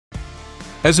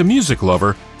As a music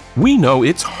lover, we know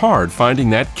it's hard finding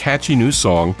that catchy new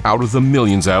song out of the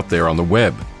millions out there on the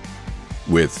web.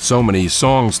 With so many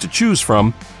songs to choose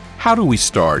from, how do we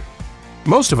start?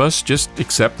 Most of us just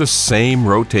accept the same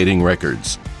rotating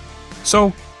records.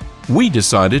 So, we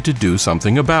decided to do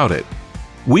something about it.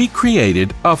 We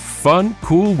created a fun,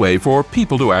 cool way for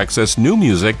people to access new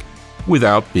music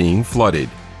without being flooded.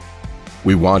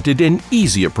 We wanted an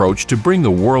easy approach to bring the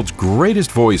world's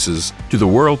greatest voices to the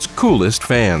world's coolest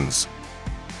fans.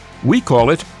 We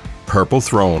call it Purple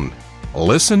Throne.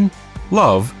 Listen,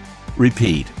 love,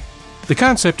 repeat. The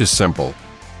concept is simple.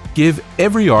 Give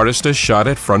every artist a shot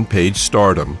at front-page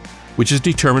stardom, which is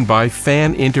determined by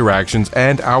fan interactions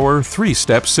and our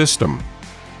three-step system.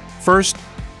 First,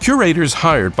 curators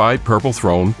hired by Purple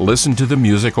Throne listen to the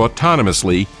music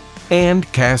autonomously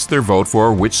and cast their vote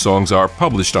for which songs are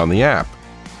published on the app.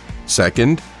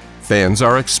 Second, fans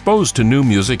are exposed to new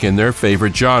music in their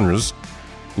favorite genres,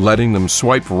 letting them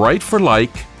swipe right for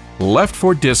like, left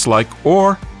for dislike,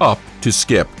 or up to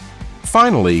skip.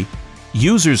 Finally,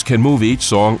 users can move each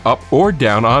song up or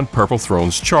down on Purple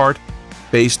Throne's chart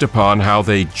based upon how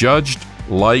they judged,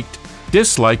 liked,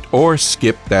 disliked, or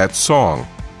skipped that song.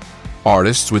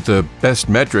 Artists with the best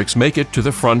metrics make it to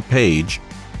the front page,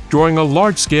 drawing a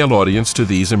large-scale audience to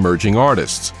these emerging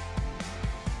artists.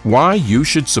 Why you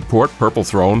should support Purple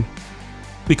Throne?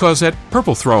 Because at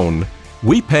Purple Throne,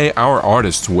 we pay our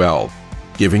artists well,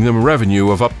 giving them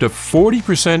revenue of up to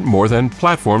 40% more than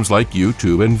platforms like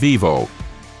YouTube and Vivo.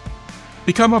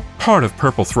 Become a part of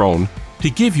Purple Throne to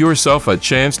give yourself a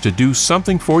chance to do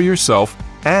something for yourself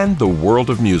and the world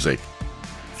of music.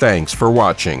 Thanks for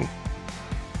watching.